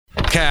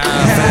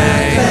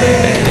Cafe.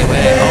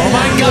 Anyway, oh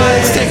my God,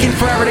 it's taking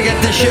forever to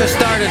get this show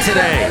started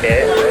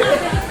today.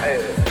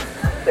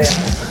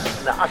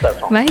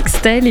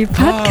 Mike's Daily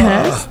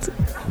Podcast.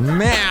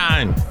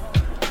 Man,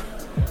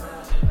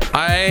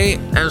 I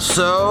am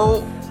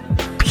so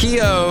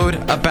PO'd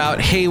about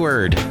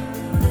Hayward.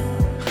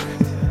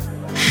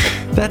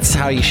 That's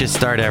how you should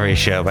start every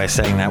show, by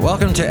saying that.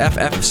 Welcome to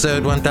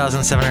episode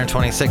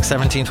 1726,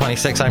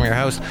 1726. I'm your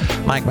host,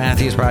 Mike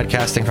Matthews,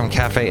 broadcasting from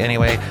Cafe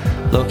Anyway,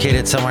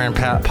 located somewhere in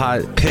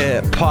Podcastro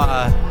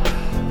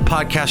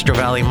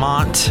Valley,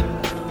 Mont,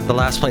 the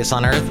last place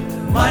on earth.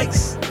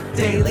 Mike's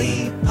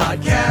Daily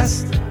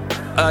Podcast.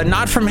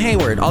 Not from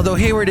Hayward, although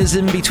Hayward is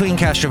in between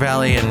Castro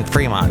Valley and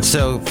Fremont,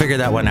 so figure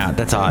that one out.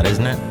 That's odd,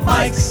 isn't it?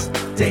 Mike's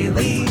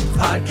Daily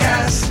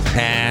Podcast.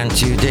 And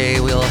today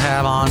we'll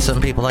have on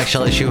some people like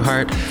Shelly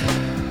Shuhart,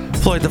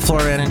 Floyd the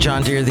Floorman, and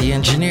John Deere the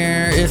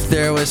Engineer. If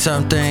there was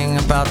something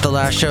about the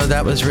last show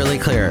that was really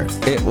clear,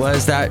 it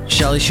was that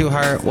Shelly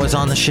Shuhart was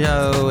on the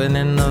show and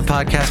in the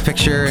podcast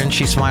picture, and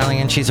she's smiling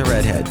and she's a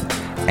redhead.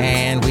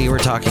 And we were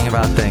talking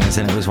about things,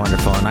 and it was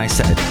wonderful. And I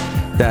said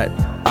that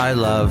I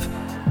love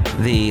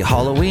the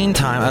Halloween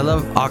time. I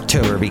love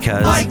October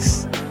because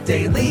Mike's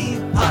Daily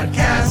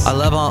Podcast. I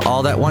love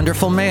all that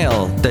wonderful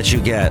mail that you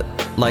get,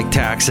 like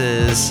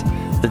taxes,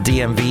 the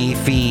DMV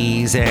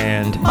fees,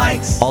 and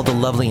Mike's all the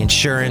lovely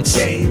insurance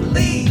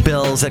Daily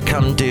bills that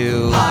come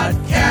due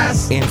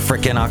Podcast in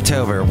frickin'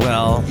 October.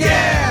 Well,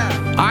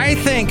 yeah, I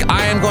think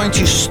I am going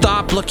to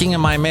stop looking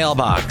in my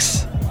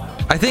mailbox.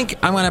 I think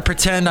I'm going to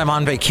pretend I'm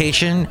on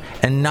vacation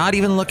and not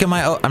even look in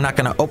I'm not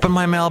going to open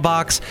my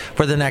mailbox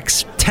for the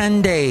next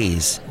 10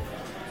 days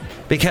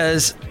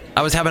because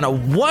I was having a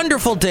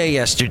wonderful day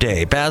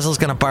yesterday. Basil's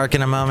going to bark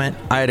in a moment.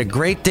 I had a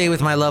great day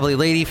with my lovely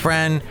lady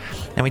friend,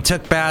 and we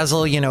took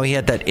Basil. You know, he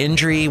had that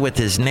injury with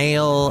his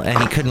nail and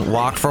he couldn't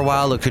walk for a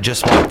while. Luke had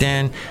just walked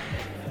in.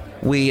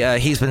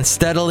 He's been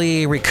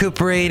steadily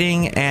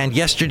recuperating, and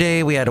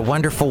yesterday we had a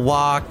wonderful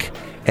walk.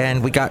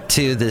 And we got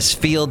to this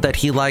field that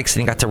he likes,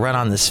 and he got to run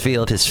on this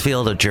field, his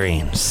field of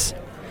dreams.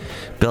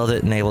 Build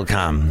it and they will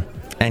come.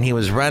 And he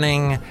was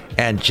running,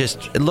 and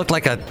it looked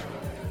like a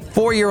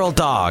 4-year-old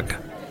dog.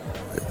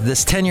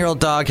 This 10-year-old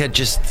dog had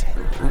just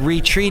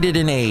retreated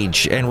in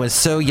age and was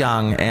so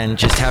young, and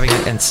just having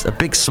a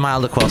big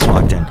smile. Look who else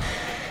walked in.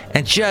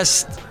 And it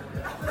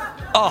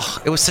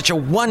was such a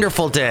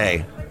wonderful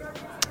day.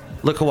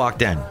 Look who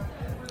walked in.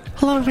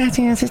 Hello,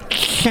 Matthew. This is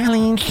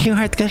Charlene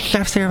Shuhart, the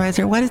chef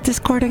supervisor. What is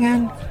Discord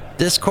again?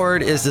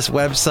 Discord is this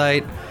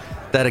website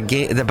that a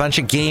bunch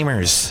of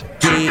gamers,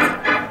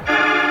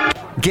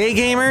 gay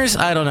gamers?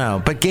 I don't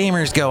know, but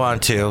gamers go on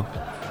to,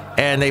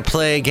 and they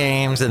play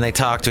games and they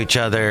talk to each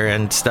other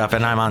and stuff.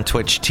 And I'm on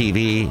Twitch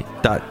TV,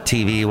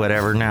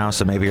 whatever now,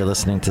 so maybe you're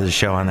listening to the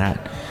show on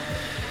that.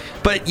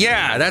 But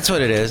yeah, that's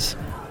what it is.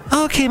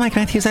 Okay, Mike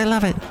Matthews, I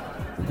love it.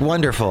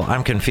 Wonderful.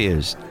 I'm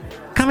confused.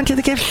 Coming to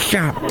the gift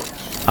shop.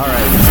 All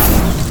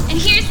right. And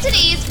here's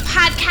today's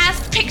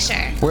podcast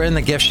picture. We're in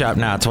the gift shop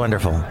now. It's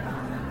wonderful.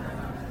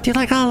 Do you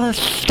like all the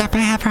stuff I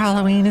have for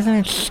Halloween? Isn't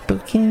it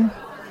spooky?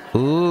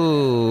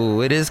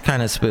 Ooh, it is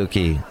kind of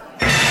spooky.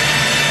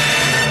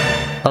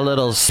 A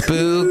little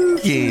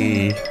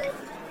spooky.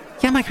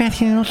 Yeah, Mike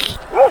Matthews.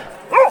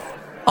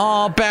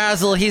 Oh,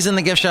 Basil, he's in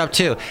the gift shop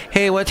too.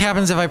 Hey, what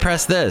happens if I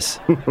press this?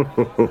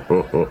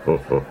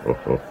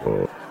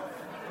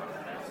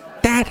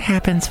 That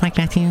happens, Mike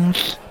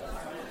Matthews.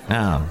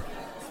 Oh,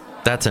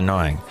 that's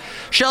annoying.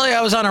 Shelly,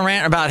 I was on a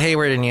rant about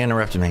Hayward and you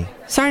interrupted me.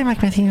 Sorry,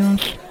 Mike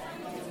Matthews.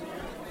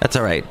 That's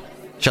all right.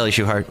 Shelly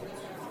Shuhart.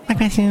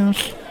 Mike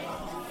Matthews.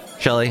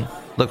 Shelly,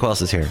 look who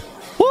else is here.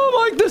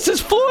 Oh, Mike, this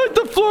is Floyd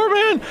the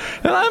Floorman,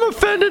 and I'm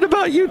offended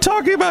about you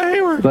talking about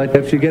Hayward. But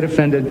if you get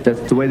offended,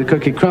 that's the way the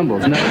cookie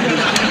crumbles. No.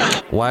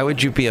 Why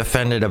would you be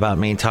offended about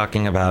me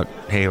talking about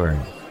Hayward?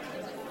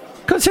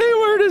 Because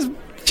Hayward is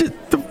just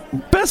the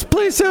best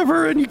place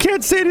ever, and you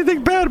can't say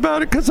anything bad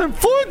about it because I'm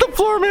Floyd the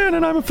Floorman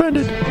and I'm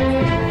offended.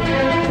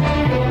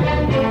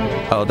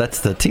 Oh, that's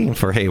the team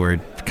for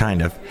Hayward,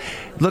 kind of.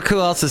 Look who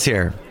else is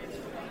here.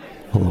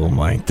 Hello,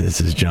 Mike. This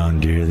is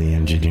John Deere, the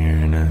engineer,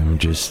 and I'm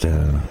just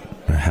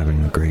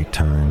having a great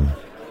time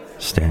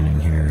standing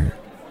here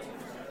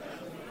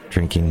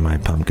drinking my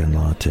pumpkin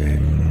latte.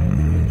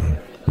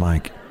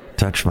 Mike,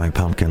 touch my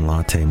pumpkin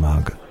latte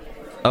mug.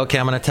 Okay,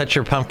 I'm going to touch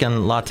your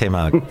pumpkin latte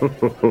mug.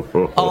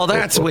 Oh,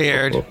 that's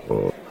weird.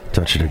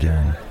 Touch it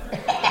again.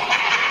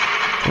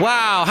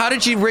 Wow, how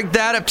did you rig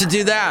that up to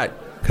do that?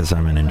 Because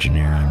I'm an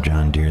engineer. I'm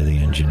John Deere, the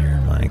engineer,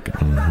 Mike.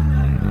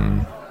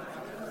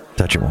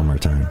 Touch it one more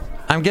time.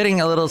 I'm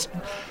getting a little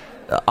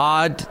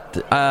odd.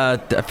 I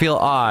feel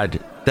odd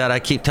that I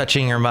keep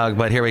touching your mug,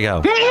 but here we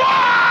go.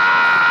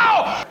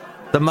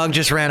 The mug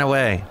just ran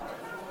away.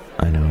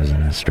 I know, isn't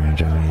it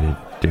strange? I need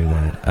to do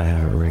that. I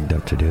have it rigged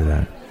up to do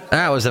that.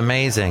 That was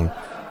amazing.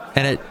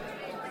 And it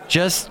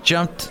just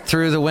jumped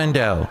through the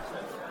window.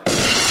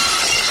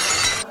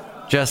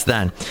 Just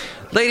then.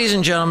 Ladies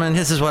and gentlemen,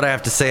 this is what I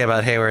have to say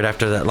about Hayward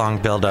after that long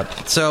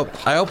build-up. So,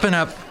 I open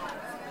up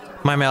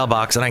my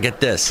mailbox and I get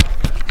this.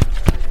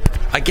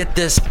 I get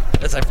this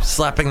as I'm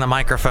slapping the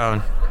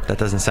microphone. That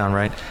doesn't sound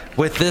right.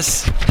 With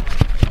this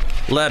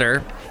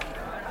letter.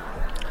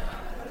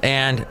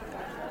 And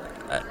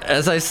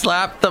as I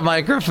slap the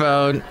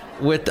microphone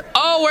with...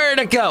 where'd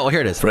it go?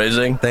 Here it is.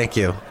 Phrasing. Thank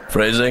you.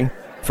 Phrasing.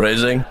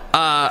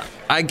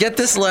 I get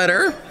this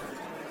letter.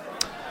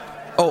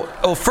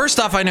 First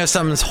off, I know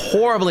something's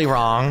horribly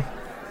wrong.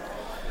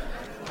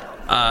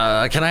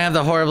 Can I have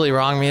the horribly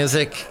wrong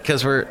music?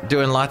 Because we're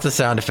doing lots of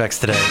sound effects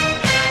today.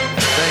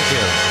 Thank you.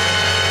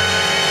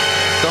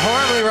 The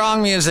horribly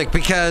wrong music,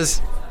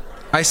 because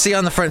I see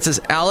on the front it says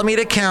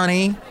Alameda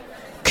County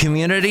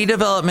Community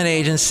Development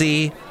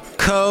Agency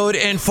Code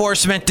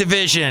Enforcement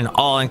Division,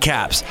 all in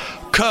caps.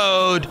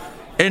 Code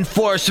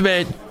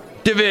Enforcement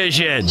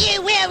Division.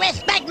 You will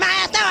respect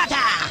my authority.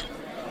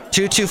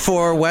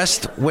 224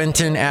 West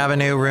Winton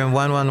Avenue, room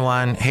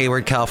 111,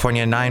 Hayward,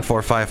 California,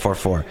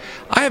 94544.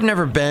 I have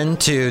never been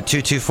to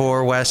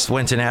 224 West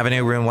Winton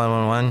Avenue, room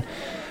 111,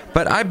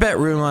 but I bet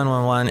room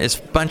 111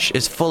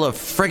 is full of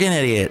friggin'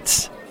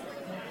 idiots.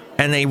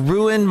 And they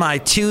ruined my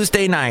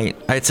Tuesday night.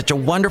 I had such a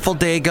wonderful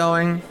day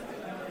going.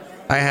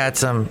 I had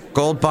some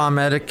Gold Bond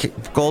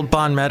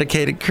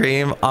medicated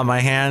cream on my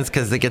hands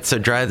because they get so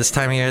dry this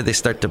time of year, they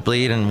start to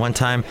bleed. And one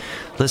time,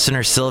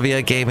 listener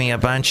Sylvia gave me a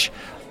bunch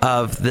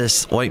of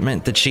this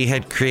ointment that she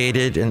had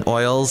created in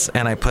oils,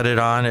 and I put it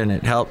on and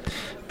it helped.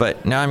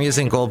 But now I'm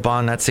using Gold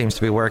Bond. That seems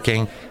to be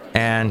working.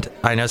 And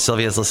I know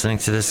Sylvia's listening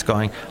to this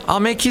going, I'll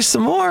make you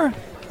some more.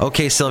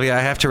 Okay, Sylvia,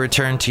 I have to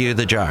return to you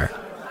the jar.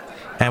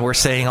 And we're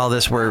saying all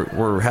this,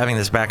 we're having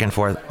this back and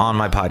forth on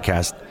my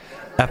podcast.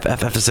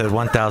 Episode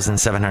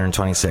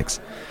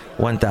 1726.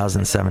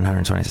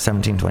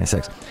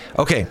 1726.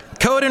 Okay,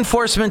 Code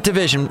Enforcement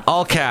Division,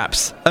 all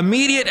caps.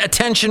 Immediate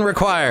attention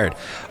required.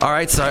 All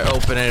right, so I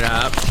open it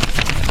up.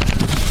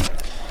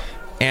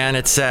 And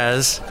it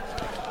says,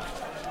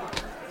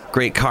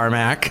 Great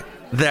Carmack,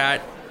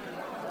 that,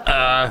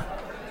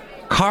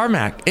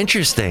 Carmack,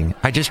 interesting.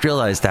 I just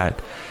realized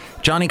that.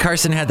 Johnny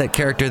Carson had that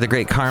character, the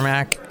Great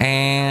Carmack,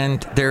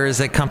 and there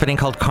is a company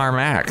called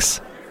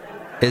CarMax.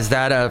 Is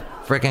that a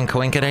freaking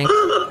coinkydink?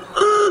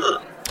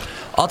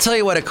 I'll tell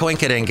you what a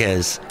coinkydink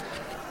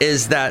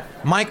is that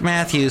Mike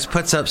Matthews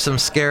puts up some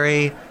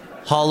scary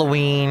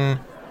Halloween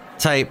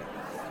type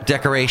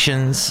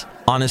decorations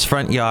on his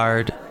front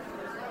yard.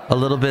 A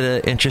little bit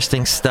of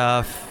interesting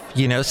stuff,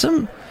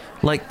 some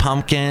like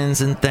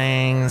pumpkins and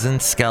things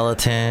and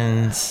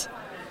skeletons.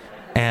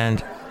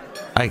 And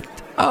I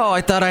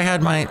thought I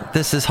had my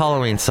This Is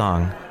Halloween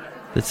song.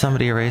 Did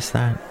somebody erase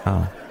that?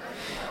 Oh.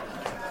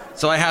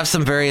 So I have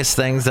some various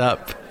things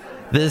up.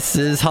 This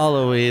is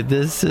Halloween.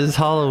 This is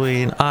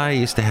Halloween. I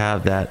used to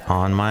have that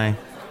on my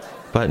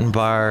button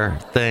bar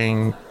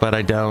thing, but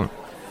I don't.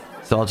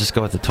 So I'll just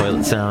go with the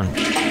toilet sound.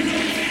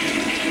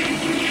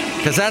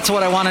 Because that's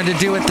what I wanted to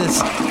do with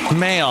this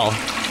mail,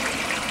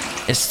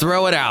 is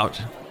throw it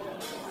out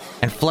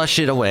and flush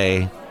it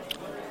away.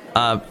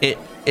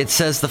 It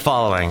says the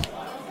following,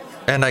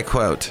 and I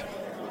quote,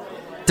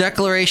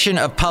 Declaration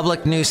of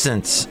Public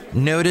Nuisance.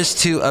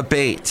 Notice to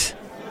abate.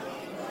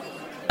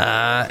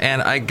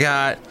 And I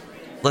got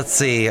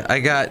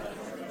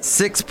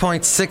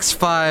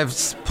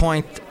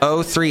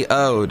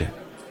 6.65.030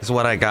 is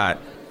what I got.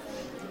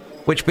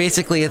 Which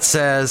basically it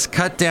says,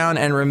 cut down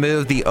and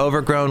remove the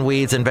overgrown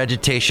weeds and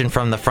vegetation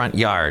from the front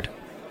yard.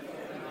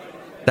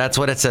 That's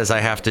what it says I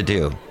have to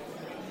do.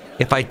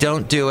 If I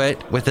don't do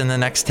it within the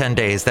next 10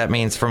 days, that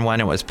means from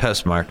when it was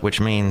postmarked, which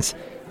means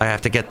I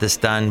have to get this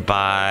done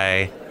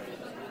by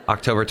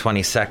October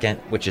 22nd,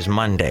 which is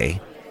Monday.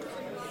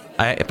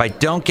 If I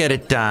don't get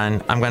it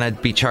done, I'm going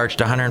to be charged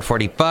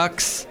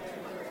 $140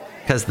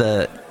 because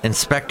the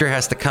inspector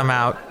has to come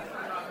out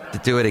to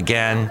do it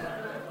again,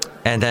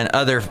 and then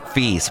other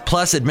fees,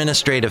 plus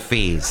administrative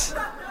fees.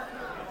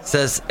 It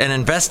says an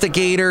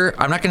investigator,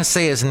 I'm not going to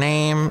say his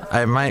name,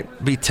 I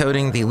might be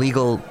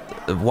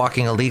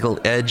walking a legal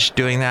edge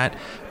doing that.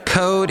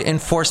 Code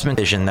Enforcement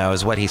Division, though,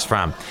 is what he's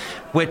from.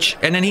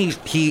 And then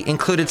he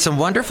included some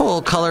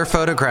wonderful color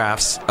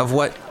photographs of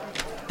what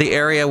the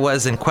area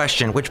was in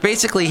question, which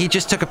basically he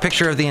just took a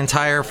picture of the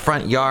entire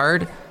front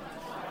yard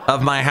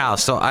of my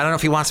house. So I don't know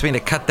if he wants me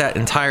to cut that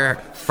entire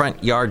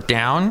front yard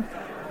down,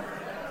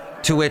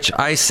 to which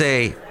I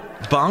say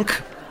bunk,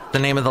 the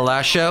name of the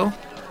last show.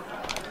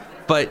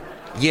 But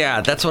yeah,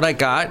 that's what I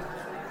got.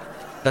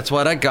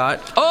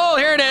 Oh,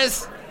 here it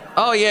is.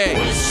 Oh, yay.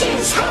 This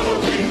is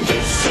Halloween.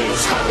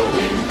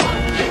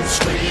 Pumpkin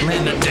scream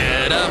in the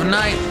dead of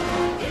night.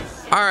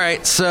 All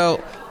right,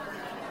 so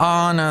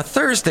on a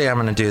Thursday, I'm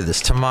going to do this.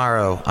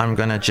 Tomorrow, I'm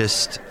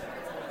just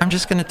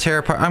going to tear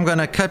apart. I'm going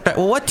to cut back.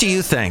 Well, what do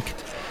you think?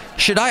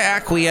 Should I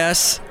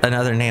acquiesce,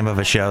 another name of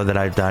a show that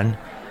I've done,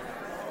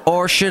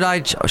 or should I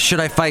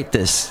fight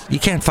this? You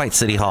can't fight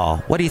City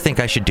Hall. What do you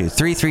think I should do?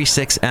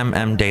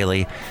 336MM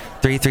Daily,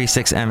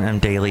 336MM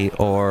Daily,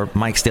 or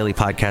Mike's Daily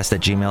Podcast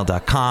at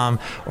gmail.com,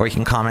 or you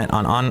can comment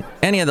on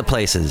any of the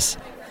places,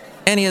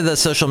 any of the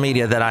social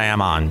media that I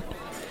am on.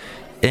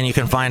 And you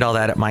can find all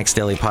that at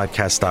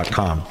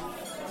mikesdailypodcast.com.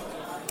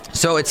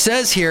 So it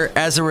says here,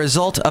 as a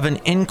result of an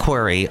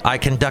inquiry, I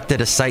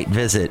conducted a site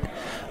visit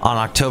on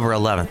October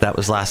 11th. That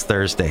was last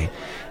Thursday.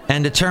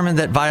 And determined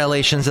that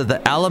violations of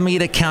the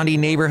Alameda County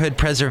Neighborhood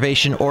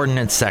Preservation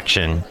Ordinance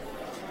section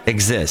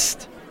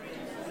exist.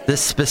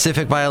 This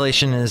specific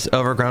violation is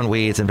overgrown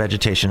weeds and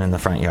vegetation in the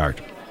front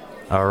yard.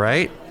 All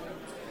right.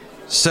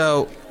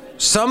 So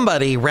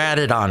somebody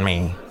ratted on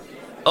me.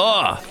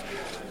 Ugh.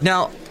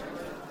 Now,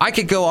 I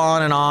could go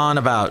on and on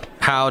about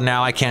how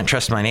now I can't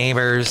trust my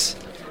neighbors,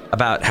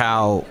 about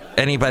how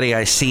anybody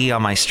I see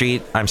on my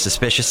street I'm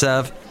suspicious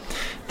of.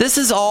 This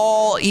is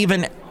all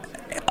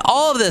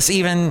of this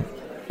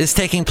is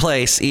taking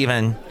place,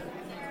 even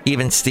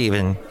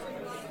Steven.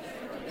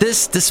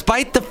 This,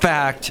 despite the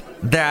fact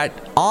that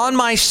on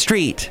my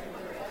street,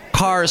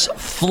 cars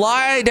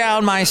fly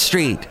down my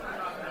street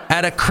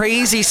at a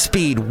crazy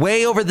speed,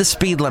 way over the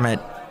speed limit,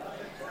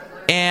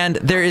 and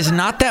there is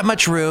not that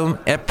much room.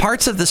 At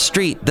parts of the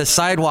street, the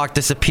sidewalk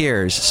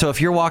disappears. So if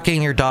you're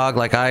walking your dog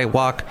like I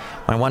walk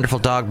my wonderful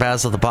dog,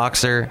 Basil the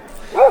Boxer,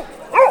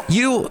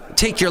 you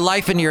take your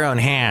life into your own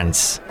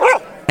hands.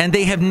 And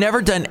they have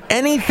never done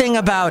anything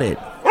about it.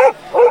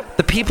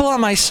 The people on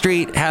my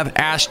street have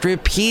asked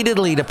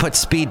repeatedly to put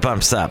speed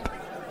bumps up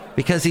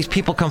because these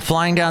people come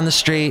flying down the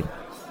street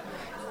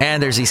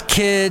and there's these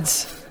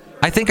kids.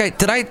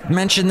 Did I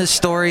mention this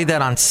story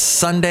that on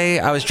Sunday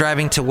I was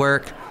driving to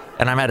work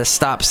and I'm at a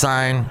stop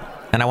sign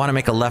and I want to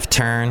make a left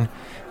turn,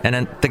 and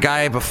then the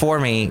guy before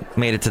me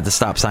made it to the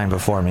stop sign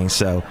before me,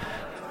 so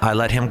I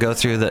let him go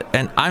through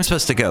and I'm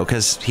supposed to go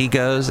because he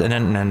goes and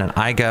then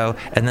I go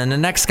and then the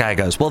next guy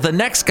goes. Well, the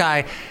next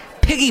guy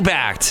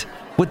piggybacked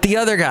with the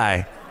other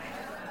guy.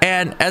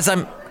 And as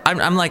I'm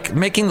like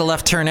making the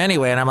left turn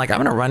anyway, and I'm like, I'm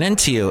gonna run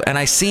into you, and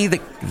I see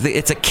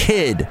it's a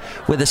kid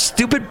with a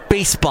stupid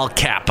baseball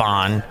cap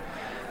on,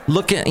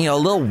 looking, a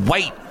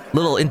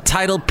little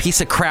entitled piece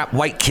of crap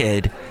white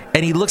kid,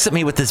 and he looks at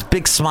me with this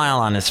big smile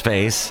on his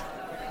face,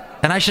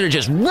 and I should have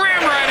just rammed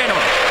right into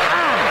him.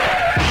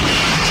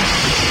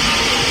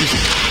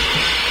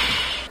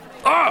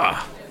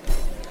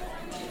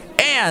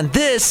 And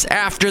this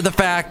after the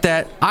fact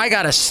that I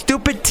got a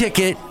stupid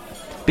ticket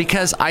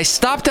because I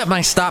stopped at my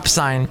stop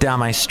sign down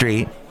my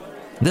street.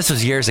 This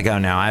was years ago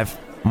now.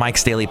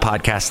 Mike's Daily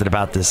podcasted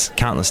about this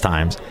countless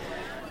times.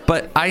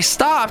 But I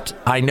stopped.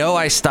 I know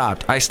I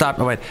stopped. I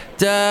went,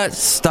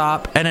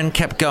 stop, and then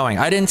kept going.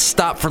 I didn't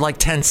stop for like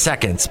 10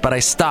 seconds, but I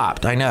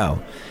stopped. I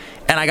know.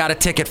 And I got a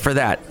ticket for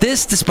that.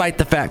 This despite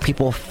the fact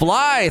people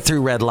fly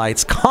through red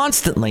lights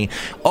constantly.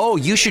 Oh,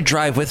 you should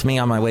drive with me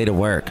on my way to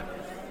work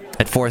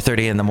at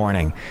 4:30 in the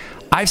morning.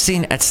 I've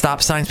seen at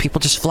stop signs people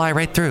just fly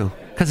right through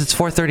because it's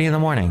 4:30 in the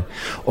morning.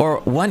 Or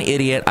one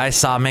idiot I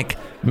saw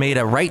made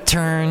a right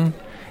turn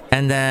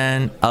and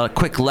then a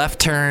quick left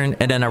turn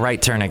and then a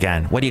right turn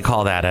again. What do you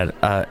call that?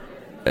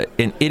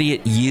 An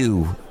idiot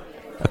U,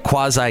 a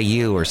quasi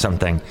U or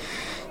something.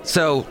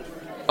 So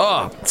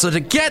to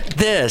get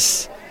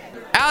this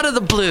out of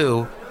the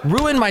blue,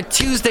 ruin my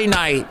Tuesday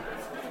night.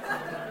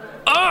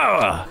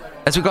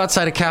 As we go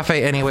outside a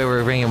cafe anyway,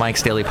 we're bringing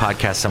Mike's Daily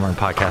Podcast somewhere in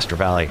Podcaster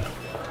Valley.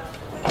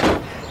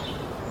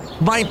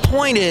 My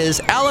point is,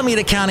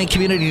 Alameda County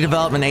Community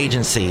Development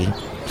Agency,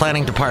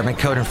 Planning Department,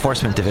 Code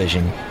Enforcement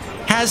Division,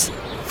 has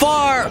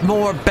far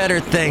more better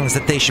things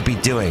that they should be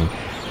doing.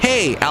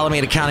 Hey,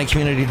 Alameda County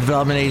Community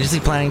Development Agency,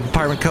 Planning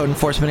Department, Code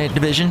Enforcement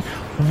Division,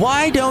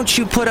 why don't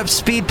you put up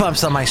speed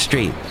bumps on my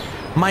street?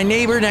 My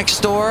neighbor next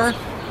door,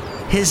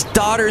 his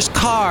daughter's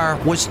car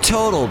was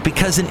totaled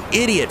because an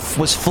idiot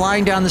was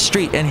flying down the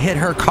street and hit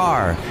her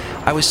car.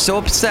 I was so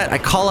upset. I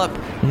call up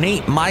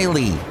Nate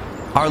Miley,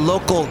 our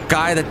local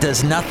guy that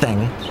does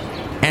nothing,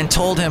 and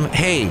told him,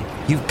 hey,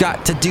 you've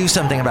got to do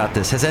something about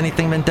this. Has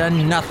anything been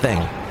done?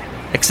 Nothing.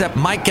 Except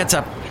Mike gets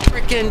a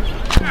frickin'...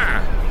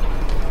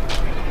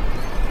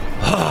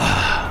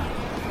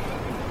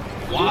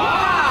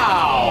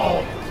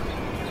 Wow!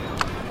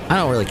 I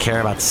don't really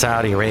care about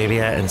Saudi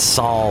Arabia and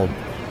Salman,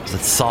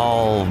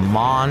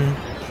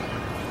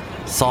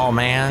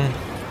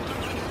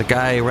 the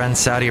guy who runs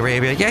Saudi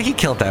Arabia. Yeah, he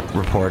killed that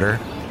reporter.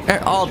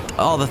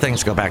 All the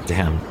things go back to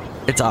him.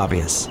 It's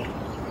obvious.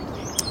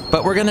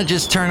 But we're gonna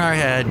just turn our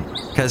head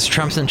because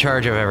Trump's in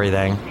charge of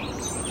everything,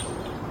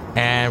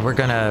 and we're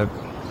gonna...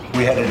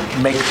 We had to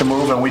make the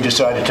move, and we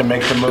decided to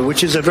make the move.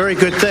 Which is a very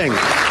good thing.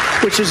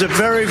 Which is a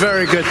very,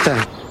 very good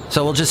thing.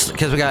 So we'll just,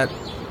 because we got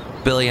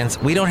billions.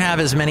 We don't have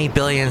as many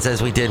billions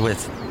as we did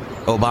with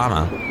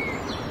Obama,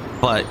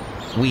 but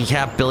we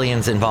have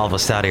billions involved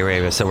with Saudi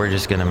Arabia, so we're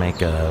just going to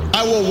make a...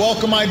 I will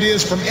welcome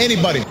ideas from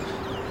anybody.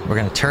 We're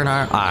going to turn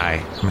our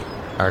eye.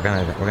 We're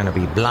going to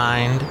be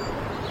blind,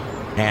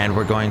 and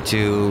we're going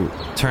to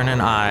turn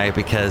an eye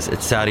because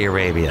it's Saudi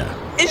Arabia.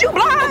 Is you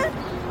blind?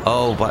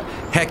 Oh, but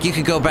heck, you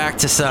could go back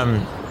to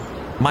some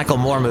Michael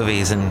Moore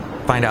movies and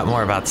find out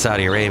more about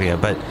Saudi Arabia.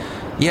 But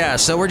yeah,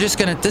 so we're just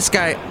gonna... This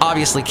guy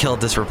obviously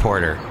killed this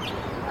reporter.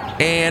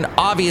 And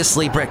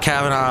obviously Brett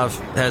Kavanaugh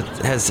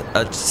has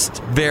a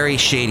very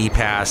shady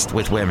past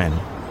with women.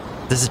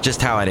 This is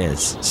just how it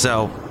is.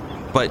 So,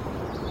 but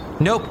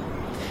nope.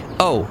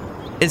 Oh,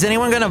 is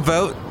anyone gonna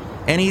vote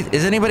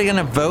Is anybody going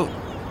to vote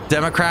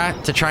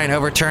Democrat to try and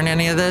overturn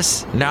any of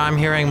this? Now I'm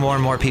hearing more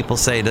and more people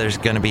say there's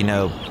going to be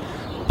no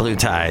blue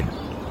tide.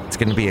 It's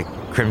going to be a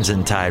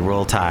crimson tide,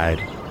 roll tide.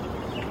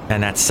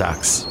 And that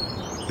sucks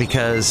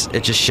because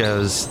it just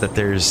shows that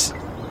there's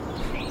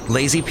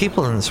lazy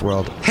people in this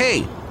world.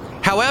 Hey,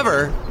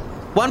 however,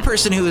 one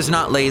person who is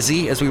not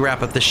lazy as we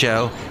wrap up the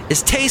show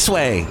is Tay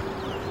Sway.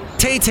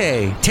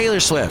 Tay-Tay, Taylor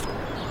Swift.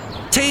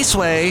 Tay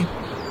Sway,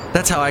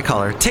 that's how I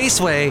call her. Tay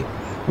Sway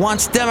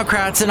wants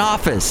Democrats in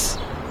office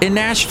in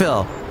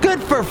Nashville.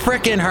 Good for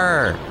frickin'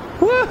 her.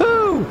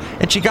 Woohoo!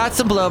 And she got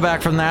some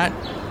blowback from that.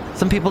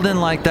 Some people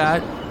didn't like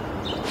that.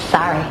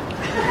 Sorry.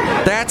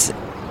 That's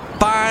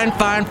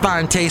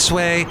fine, Tay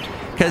Sway.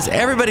 Because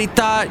everybody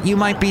thought you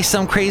might be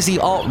some crazy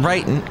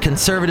alt-right and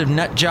conservative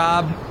nut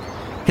job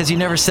because you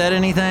never said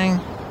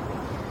anything.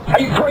 Are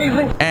you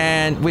crazy?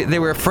 And they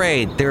were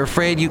afraid. They were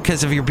afraid you,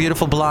 because of your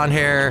beautiful blonde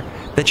hair,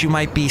 that you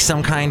might be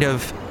some kind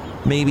of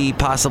maybe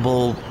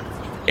possible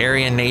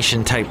Aryan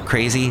Nation type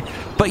crazy.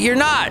 But you're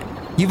not.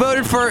 You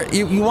voted for,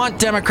 you want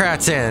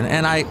Democrats in,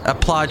 and I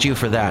applaud you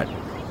for that.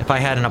 If I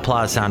had an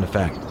applause sound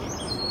effect.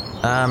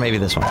 Maybe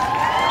this one.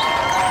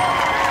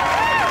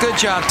 Good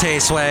job, Tay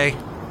Sway.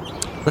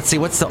 Let's see,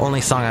 what's the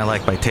only song I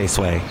like by Tay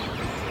Sway?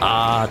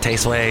 Tay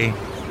Sway.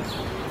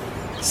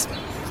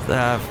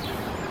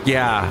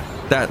 Yeah,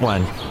 that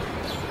one.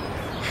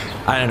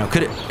 I don't know.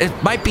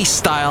 It might be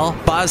Style.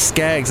 Boz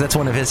Scaggs, that's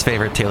one of his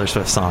favorite Taylor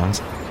Swift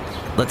songs.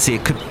 Let's see,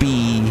 it could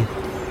be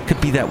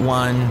that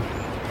one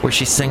where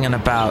she's singing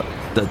about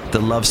the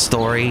love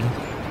story.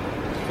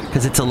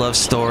 Because it's a love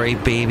story,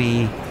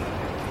 baby.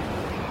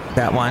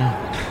 That one.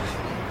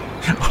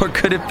 Or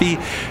could it be,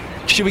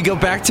 should we go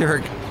back to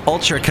her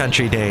ultra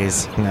country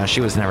days? No, she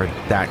was never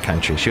that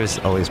country. She was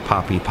always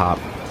poppy pop.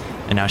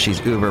 And now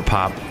she's uber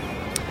pop.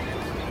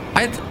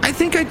 I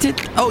think I did.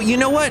 Oh, you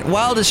know what?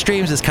 Wildest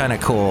Dreams is kind of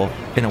cool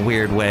in a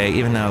weird way,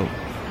 even though,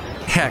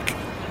 heck,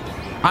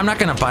 I'm not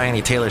going to buy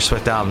any Taylor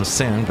Swift albums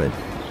soon, but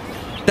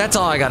that's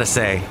all I got to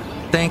say.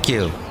 Thank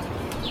you.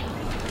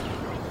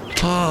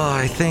 Oh,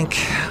 I think...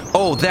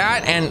 Oh,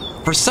 that, and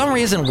for some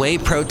reason, whey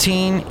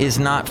protein is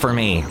not for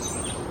me.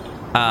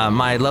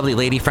 My lovely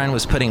lady friend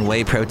was putting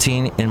whey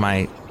protein in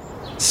my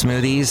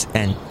smoothies,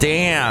 and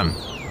damn,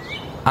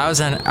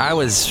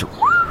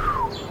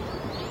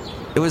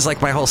 it was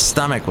like my whole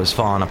stomach was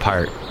falling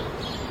apart.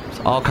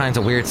 All kinds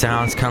of weird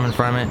sounds coming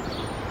from it.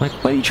 Like,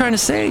 what are you trying to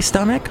say,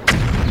 stomach?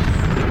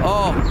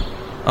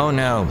 Oh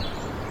no.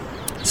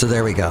 So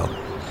there we go.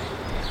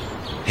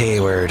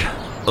 Hayward.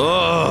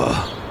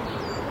 Ugh.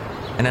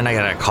 And then I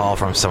got a call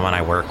from someone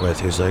I work with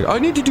who's like, I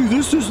need to do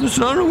this, I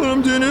don't know what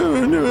I'm doing.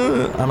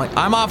 I'm like,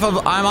 I'm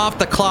off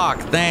the clock.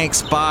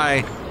 Thanks,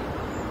 bye.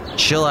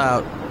 Chill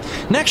out.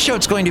 Next show,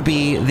 it's going to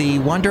be the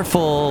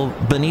wonderful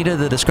Benita,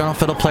 the disgruntled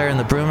fiddle player, and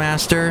the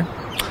brewmaster.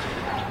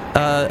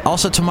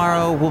 Also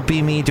tomorrow will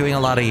be me doing a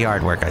lot of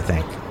yard work, I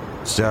think.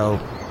 So,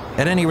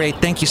 at any rate,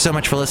 thank you so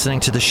much for listening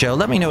to the show.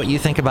 Let me know what you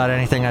think about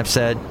anything I've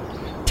said.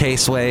 Tay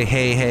Sway,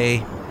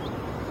 hey,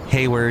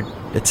 Hayward,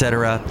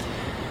 etc.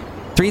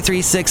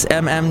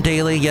 336MM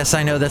Daily. Yes,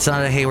 I know that's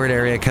not a Hayward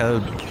area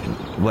code.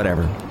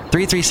 Whatever.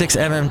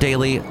 336MM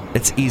Daily.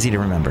 It's easy to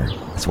remember.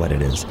 That's what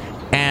it is.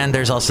 And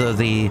there's also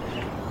the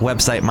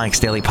website,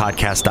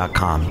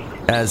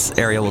 mikesdailypodcast.com, as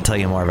Ariel will tell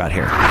you more about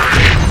here.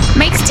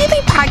 Mike's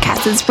Daily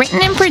Podcast is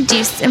written and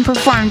produced and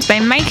performed by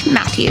Mike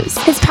Matthews.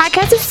 His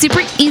podcast is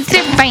super easy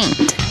to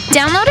find.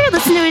 Download or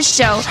listen to his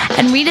show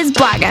and read his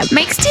blog at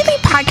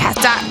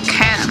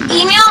mikesdailypodcast.com.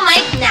 Email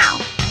Mike now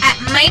at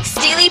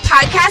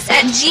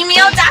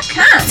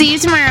mikesdailypodcast@gmail.com. See you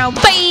tomorrow.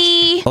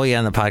 Bye. Oh, yeah,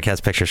 and the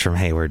podcast pictures from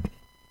Hayward.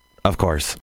 Of course.